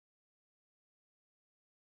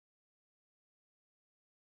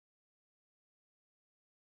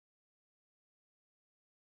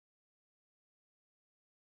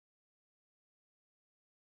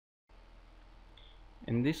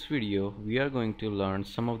In this video, we are going to learn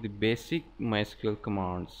some of the basic MySQL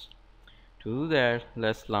commands. To do that,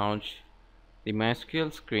 let's launch the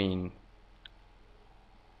MySQL screen.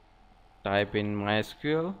 Type in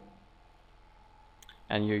MySQL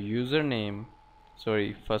and your username.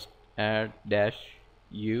 First add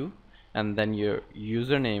 -u and then your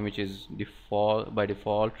username, which is by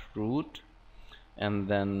default root, and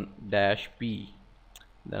then -p.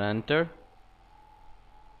 Then enter.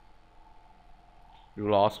 You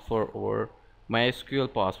will ask for our MySQL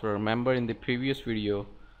password. Remember, in the previous video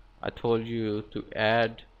I told you to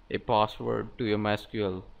add a password to your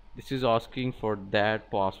MySQL. This is asking for that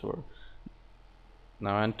password.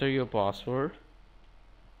 Now enter your password,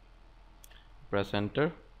 press enter.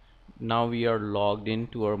 Now we are logged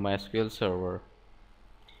into our MySQL server.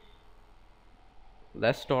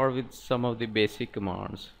 Let's start with some of the basic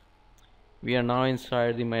commands. We are now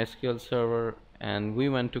inside the MySQL server and we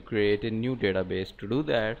want to create a new database. To do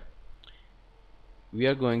that, we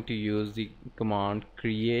are going to use the command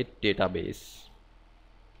create database.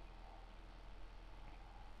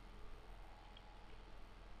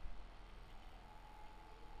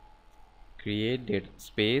 Create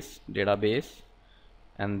database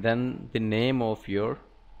and then the name of your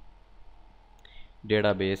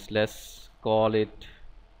database. Let's call it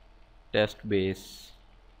test base,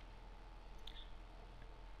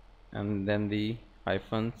 and then the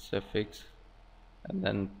hyphen suffix, and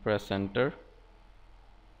then press enter.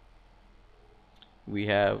 We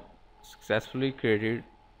have successfully created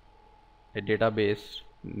a database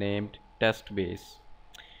named test base.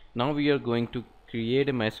 Now we are going to create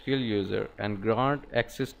a MySQL user and grant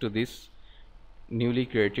access to this newly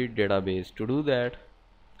created database. To do that,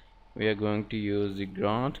 we are going to use the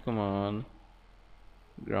grant command,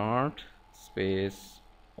 grant space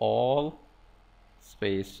all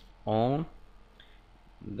space on,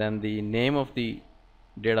 then the name of the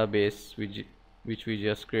database which we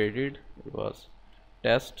just created. It was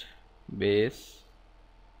test base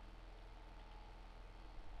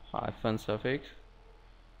hyphen suffix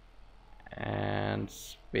and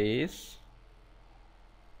space,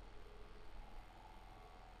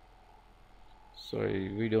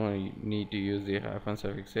 we don't need to use the hyphen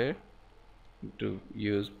suffix here, to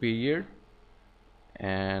use period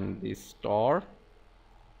and the star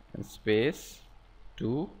and space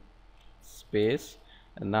to space,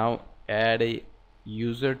 and now add a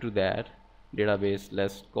user to that database.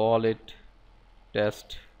 Let's call it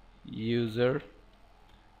test user.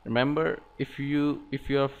 Remember, if you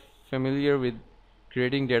are familiar with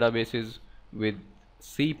creating databases with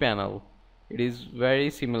cpanel, it is very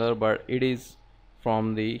similar, but it is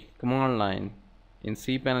from the command line. In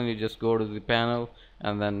cpanel, you just go to the panel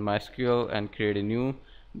and then MySQL and create a new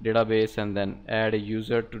database, and then add a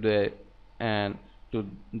user to that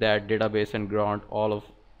database and grant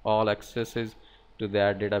all accesses to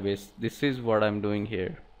that database. This is what I'm doing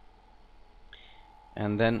here.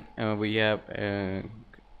 And then we have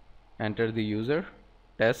enter the user,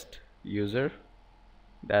 test user,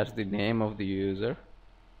 that's the name of the user,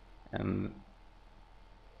 and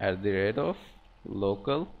 @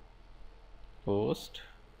 local host,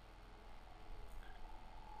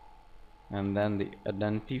 and then the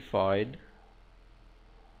identified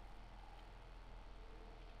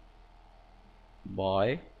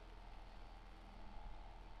by.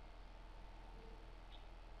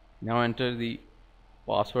 Now enter the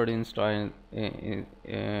password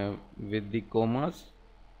with the commas.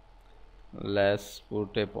 Let's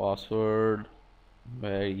put a password,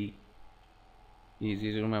 very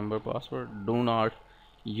easy to remember password. Do not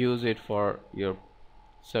use it for your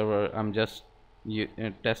server. I'm just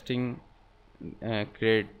testing.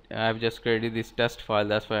 I've just created this test file,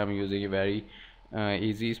 that's why I'm using a very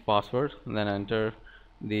easy password. Then enter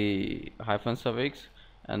the hyphen suffix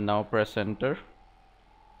and now press enter.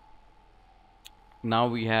 Now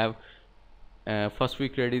we have first we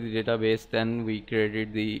created the database, then we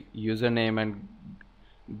created the username and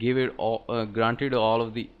give it granted all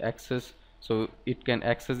of the access, so it can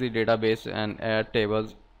access the database and add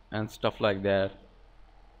tables and stuff like that.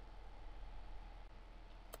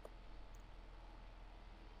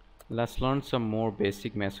 Let's learn some more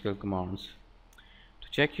basic MySQL commands. To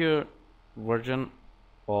check your version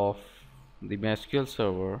of the MySQL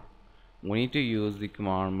server, we need to use the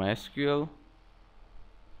command MySQL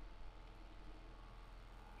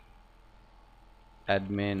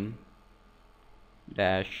admin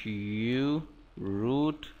 -u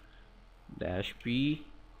root -p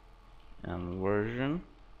and version.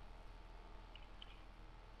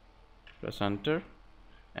 Press enter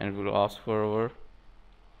and it will ask for our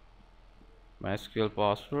MySQL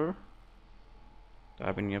password.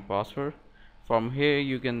 Type in your password. from here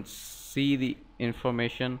you can see the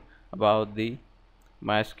information about the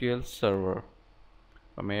MySQL server.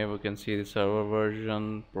 From here we can see the server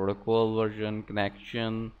version, protocol version,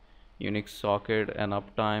 connection, Unix socket and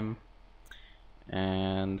uptime.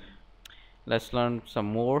 And let's learn some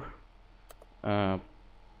more uh,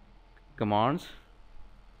 commands.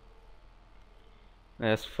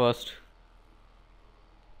 Let's first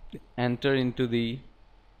enter into the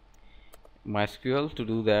MySQL. To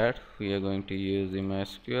do that, we are going to use the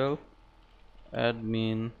MySQL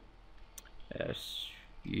admin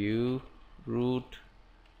 -u root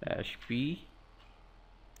 -p.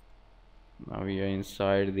 Now we are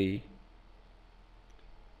inside the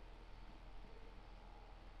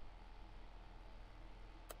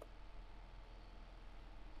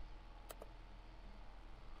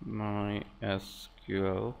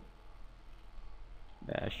MySQL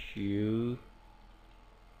 -u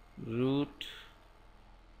root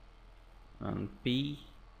and p.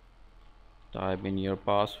 Type in your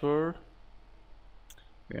password.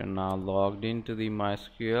 We are now logged into the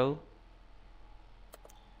MySQL,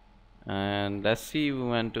 and let's see if we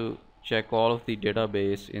want to check all of the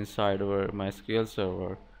database inside our MySQL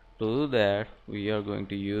server. To do that, we are going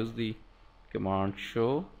to use the command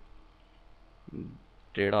show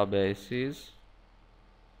databases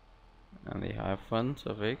and the hyphen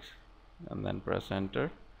suffix, and then press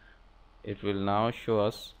enter. It will now show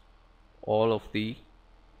us all of the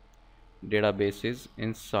databases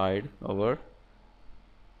inside our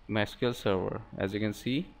MySQL server. As you can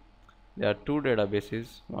see, there are two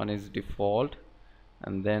databases. One is default,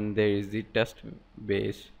 and then there is the test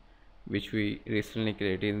base, which we recently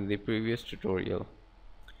created in the previous tutorial.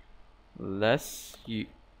 Let's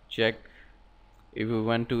check if we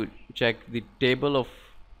want to check the table of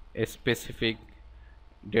a specific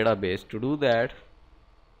database. To do that,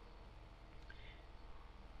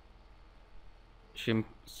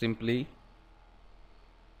 simply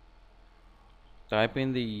type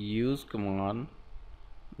in the use command,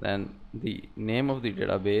 then the name of the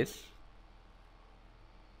database,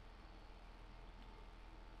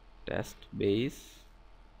 test base,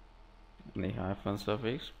 and the hyphen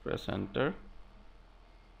suffix, press enter,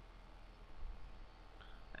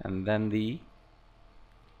 and then the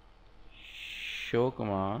show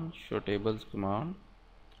command, show tables command,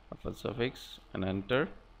 hyphen suffix, and enter.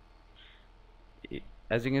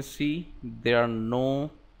 As you can see, there are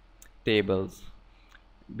no tables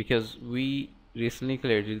because we recently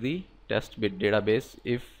created the test bit database.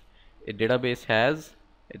 If a database has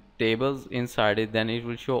tables inside it, then it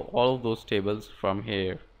will show all of those tables from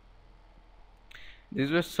here.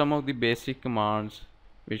 These were some of the basic commands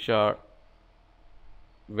which are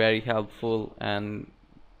very helpful, and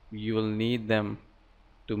you will need them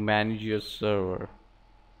to manage your server.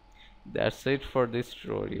 That's it for this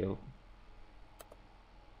tutorial.